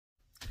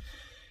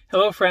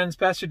Hello friends,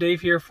 Pastor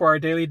Dave here for our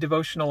daily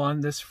devotional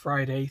on this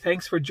Friday.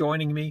 Thanks for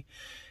joining me.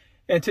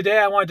 And today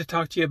I wanted to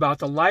talk to you about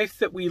the life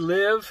that we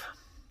live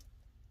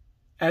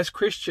as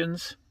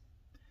Christians.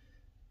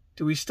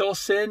 Do we still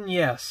sin?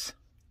 Yes.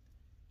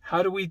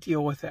 How do we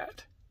deal with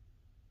that?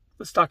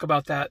 Let's talk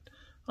about that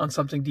on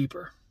something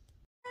deeper.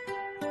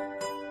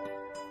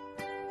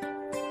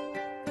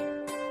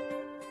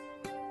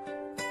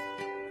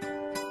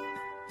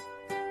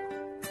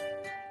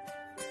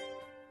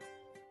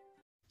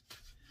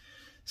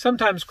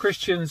 Sometimes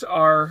Christians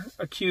are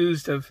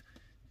accused of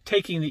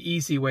taking the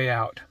easy way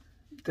out,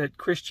 that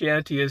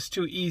Christianity is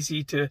too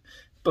easy to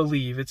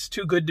believe. It's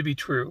too good to be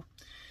true.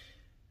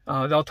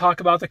 They'll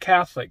talk about the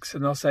Catholics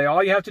and they'll say,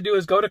 all you have to do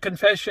is go to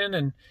confession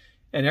and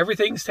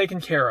everything's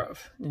taken care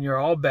of and you're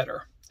all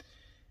better.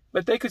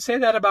 But they could say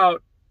that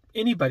about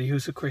anybody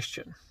who's a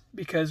Christian,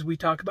 because we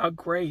talk about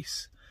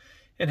grace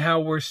and how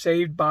we're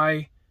saved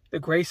by the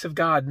grace of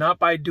God, not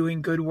by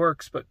doing good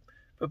works, but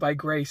by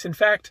grace. In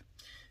fact,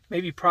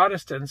 maybe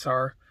Protestants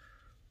are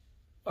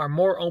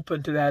more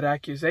open to that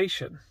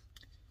accusation,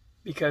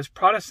 because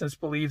Protestants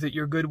believe that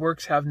your good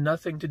works have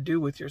nothing to do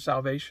with your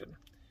salvation.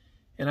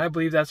 And I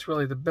believe that's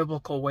really the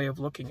biblical way of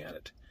looking at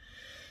it.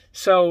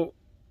 So,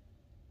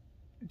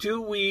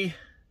 do we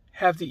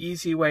have the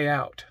easy way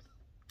out?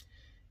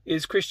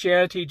 Is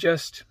Christianity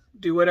just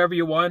do whatever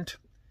you want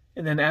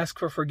and then ask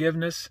for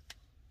forgiveness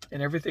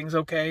and everything's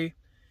okay,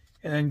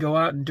 and then go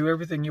out and do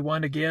everything you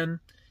want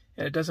again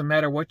and it doesn't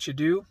matter what you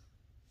do?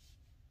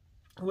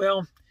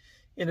 Well,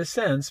 in a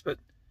sense, but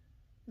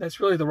that's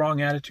really the wrong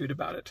attitude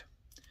about it.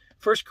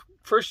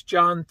 First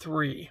John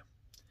 3.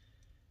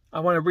 I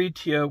want to read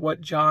to you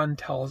what John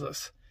tells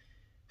us.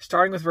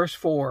 Starting with verse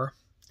 4.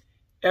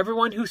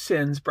 Everyone who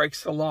sins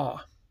breaks the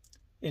law.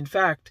 In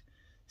fact,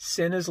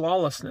 sin is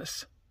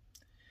lawlessness.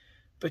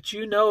 But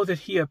you know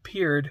that he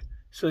appeared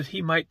so that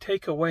he might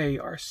take away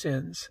our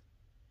sins.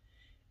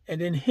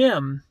 And in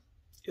him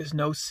is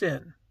no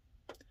sin.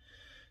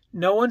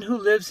 No one who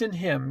lives in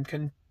him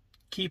can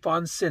keep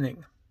on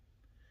sinning.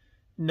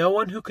 No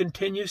one who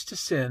continues to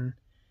sin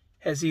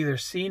has either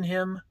seen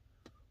him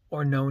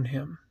or known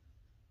him.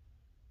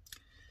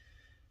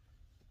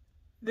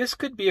 This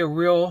could be a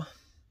real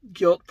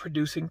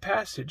guilt-producing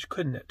passage,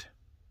 couldn't it?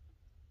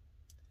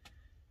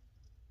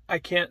 I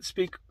can't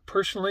speak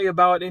personally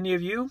about any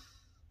of you,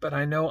 but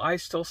I know I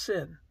still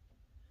sin.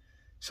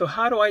 So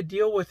how do I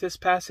deal with this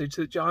passage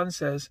that John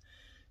says,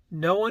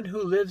 no one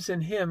who lives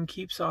in him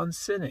keeps on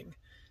sinning?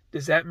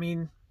 Does that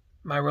mean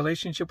my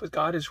relationship with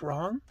God is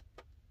wrong?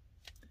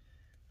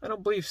 I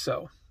don't believe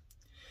so.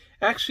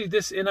 Actually,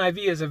 this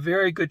NIV is a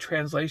very good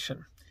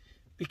translation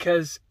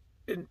because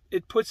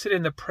it puts it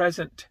in the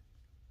present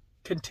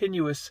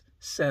continuous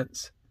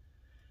sense.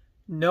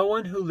 No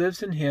one who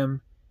lives in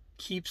him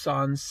keeps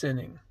on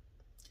sinning.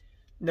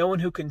 No one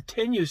who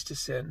continues to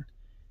sin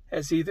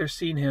has either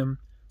seen him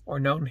or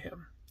known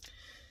him.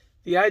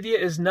 The idea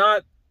is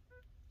not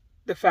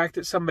the fact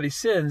that somebody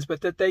sins,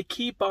 but that they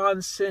keep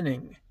on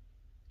sinning.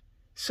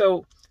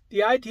 So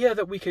the idea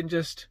that we can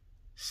just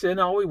sin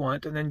all we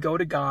want and then go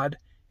to God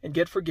and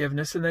get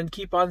forgiveness and then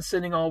keep on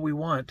sinning all we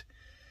want,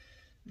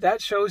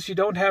 that shows you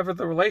don't have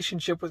the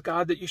relationship with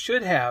God that you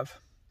should have,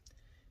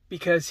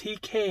 because he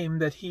came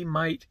that he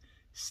might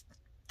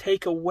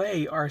take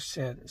away our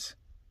sins.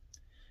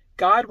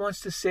 God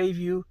wants to save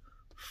you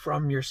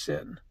from your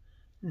sin,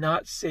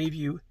 not save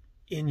you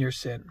in your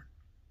sin.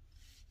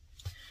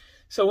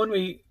 So when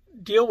we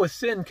deal with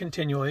sin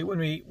continually, when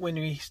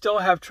we still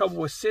have trouble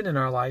with sin in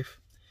our life,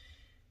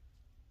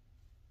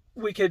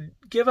 we could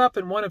give up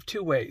in one of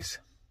two ways.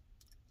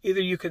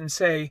 Either you can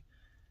say,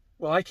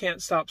 well, I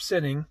can't stop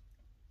sinning,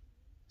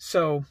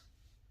 so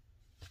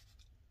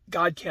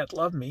God can't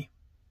love me,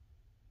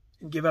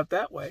 and give up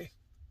that way.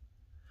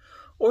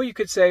 Or you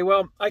could say,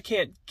 well, I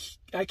can't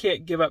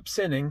give up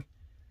sinning,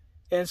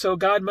 and so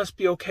God must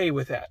be okay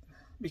with that,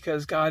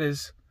 because God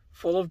is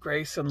full of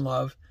grace and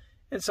love,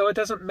 and so it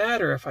doesn't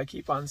matter if I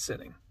keep on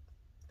sinning.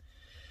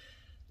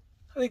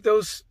 I think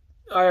those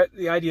are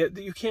the idea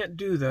that you can't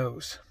do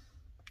those.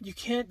 You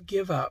can't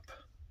give up.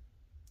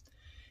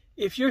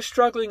 If you're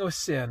struggling with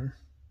sin,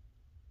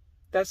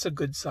 that's a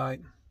good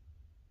sign,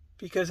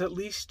 because at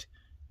least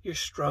you're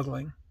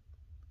struggling.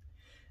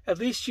 At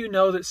least you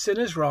know that sin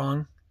is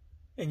wrong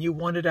and you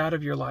want it out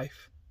of your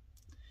life.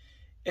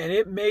 And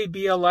it may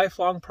be a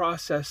lifelong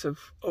process of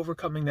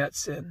overcoming that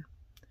sin.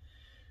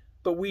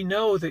 But we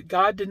know that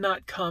God did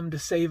not come to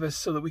save us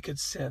so that we could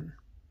sin.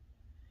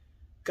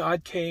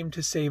 God came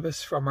to save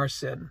us from our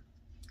sin.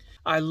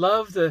 I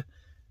love the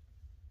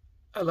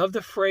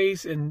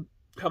phrase in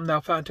Come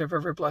Thou Fount of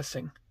Every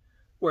Blessing,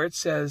 where it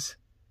says,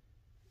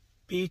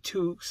 be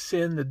to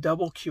sin the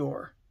double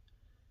cure.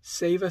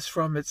 Save us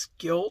from its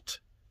guilt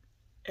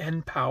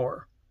and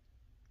power.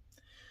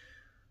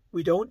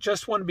 We don't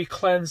just want to be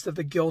cleansed of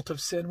the guilt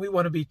of sin. We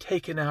want to be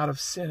taken out of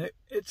sin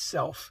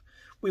itself.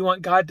 We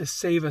want God to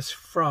save us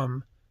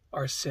from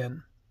our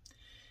sin.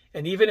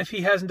 And even if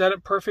he hasn't done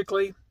it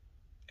perfectly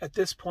at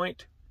this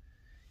point,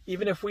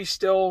 even if we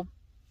still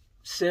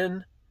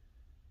sin,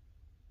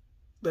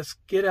 let's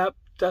get up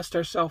dust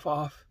ourselves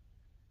off,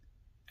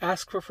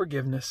 ask for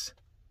forgiveness,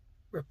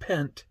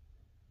 repent,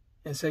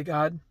 and say,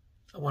 God,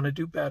 I want to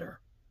do better.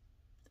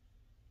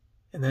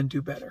 And then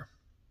do better.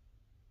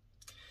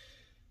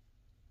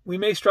 We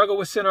may struggle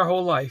with sin our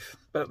whole life,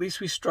 but at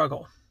least we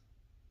struggle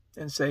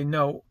and say,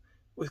 no,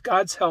 with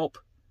God's help,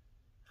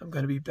 I'm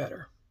going to be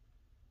better.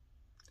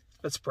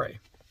 Let's pray.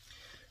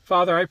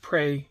 Father, I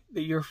pray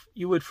that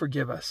you would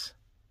forgive us.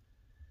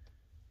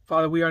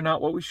 Father, we are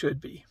not what we should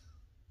be.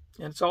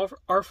 And it's all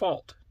our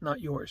fault,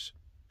 not yours.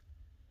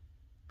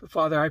 But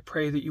Father, I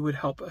pray that you would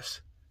help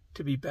us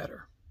to be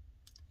better.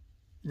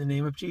 In the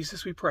name of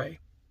Jesus we pray.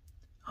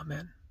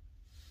 Amen.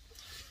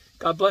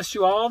 God bless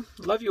you all.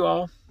 Love you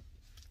all.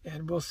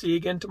 And we'll see you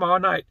again tomorrow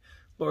night,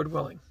 Lord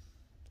willing.